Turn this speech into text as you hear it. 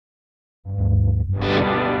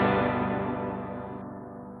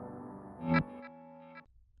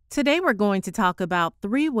Today we're going to talk about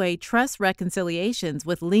three-way trust reconciliations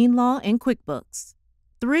with LeanLaw and QuickBooks.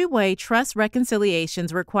 Three-way trust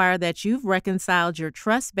reconciliations require that you've reconciled your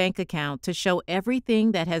trust bank account to show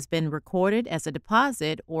everything that has been recorded as a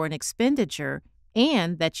deposit or an expenditure,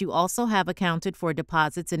 and that you also have accounted for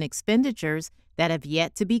deposits and expenditures that have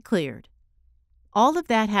yet to be cleared. All of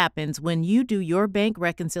that happens when you do your bank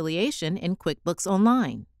reconciliation in QuickBooks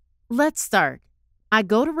Online. Let's start. I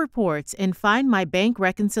go to Reports and find my bank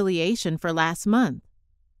reconciliation for last month.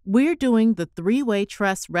 We're doing the three-way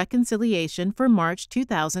trust reconciliation for March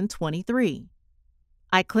 2023.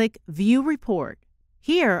 I click View Report.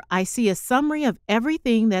 Here, I see a summary of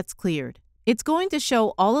everything that's cleared. It's going to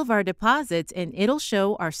show all of our deposits and it'll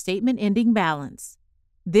show our statement ending balance.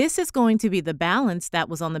 This is going to be the balance that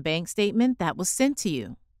was on the bank statement that was sent to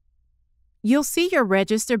you. You'll see your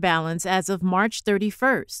register balance as of March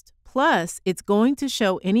 31st. Plus, it's going to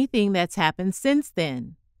show anything that's happened since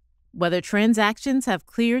then, whether transactions have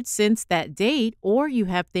cleared since that date or you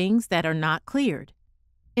have things that are not cleared.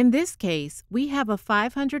 In this case, we have a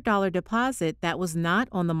 $500 deposit that was not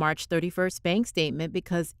on the March 31st bank statement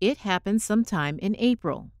because it happened sometime in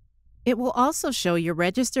April. It will also show your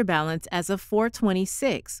register balance as of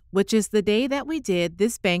 4/26, which is the day that we did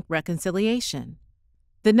this bank reconciliation.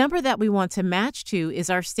 The number that we want to match to is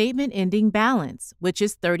our statement ending balance, which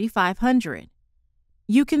is $3,500.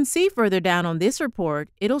 You can see further down on this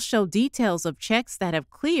report, it'll show details of checks that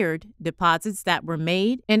have cleared, deposits that were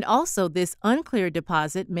made, and also this uncleared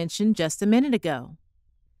deposit mentioned just a minute ago.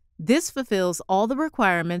 This fulfills all the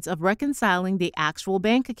requirements of reconciling the actual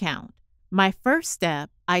bank account. My first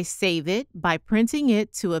step, I save it by printing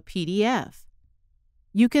it to a PDF.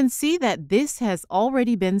 You can see that this has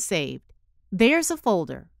already been saved. There's a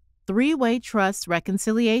folder, Three-Way Trust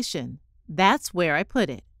Reconciliation. That's where I put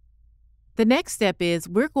it. The next step is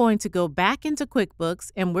we're going to go back into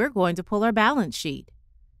QuickBooks and we're going to pull our balance sheet.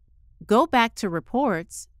 Go back to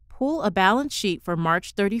Reports, pull a balance sheet for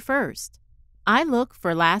March 31st. I look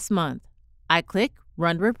for last month. I click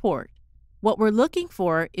Run Report. What we're looking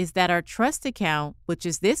for is that our trust account, which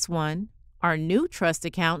is this one, our new trust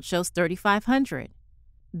account shows $3,500.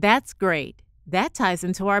 That's great. That ties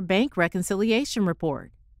into our bank reconciliation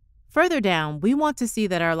report. Further down, we want to see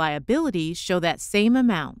that our liabilities show that same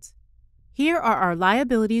amount. Here are our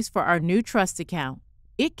liabilities for our new trust account.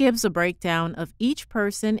 It gives a breakdown of each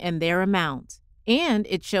person and their amount, and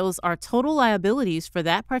it shows our total liabilities for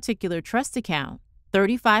that particular trust account,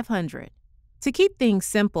 $3,500. To keep things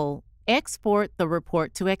simple, export the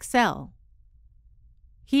report to Excel.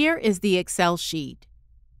 Here is the Excel sheet.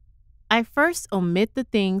 I first omit the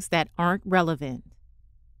things that aren't relevant.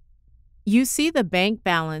 You see the bank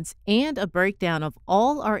balance and a breakdown of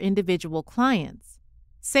all our individual clients.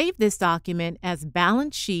 Save this document as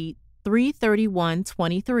Balance Sheet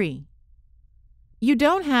 3/31/23. You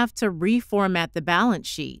don't have to reformat the balance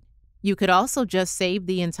sheet. You could also just save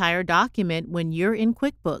the entire document when you're in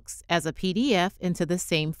QuickBooks as a PDF into the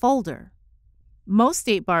same folder. Most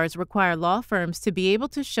state bars require law firms to be able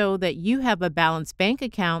to show that you have a balanced bank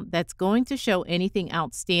account that's going to show anything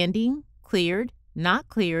outstanding, cleared, not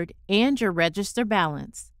cleared, and your register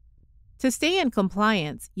balance. To stay in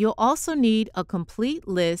compliance, you'll also need a complete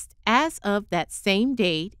list as of that same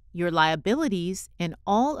date, your liabilities, and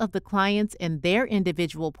all of the clients and their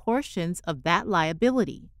individual portions of that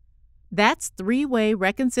liability. That's three-way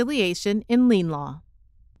reconciliation in LeanLaw.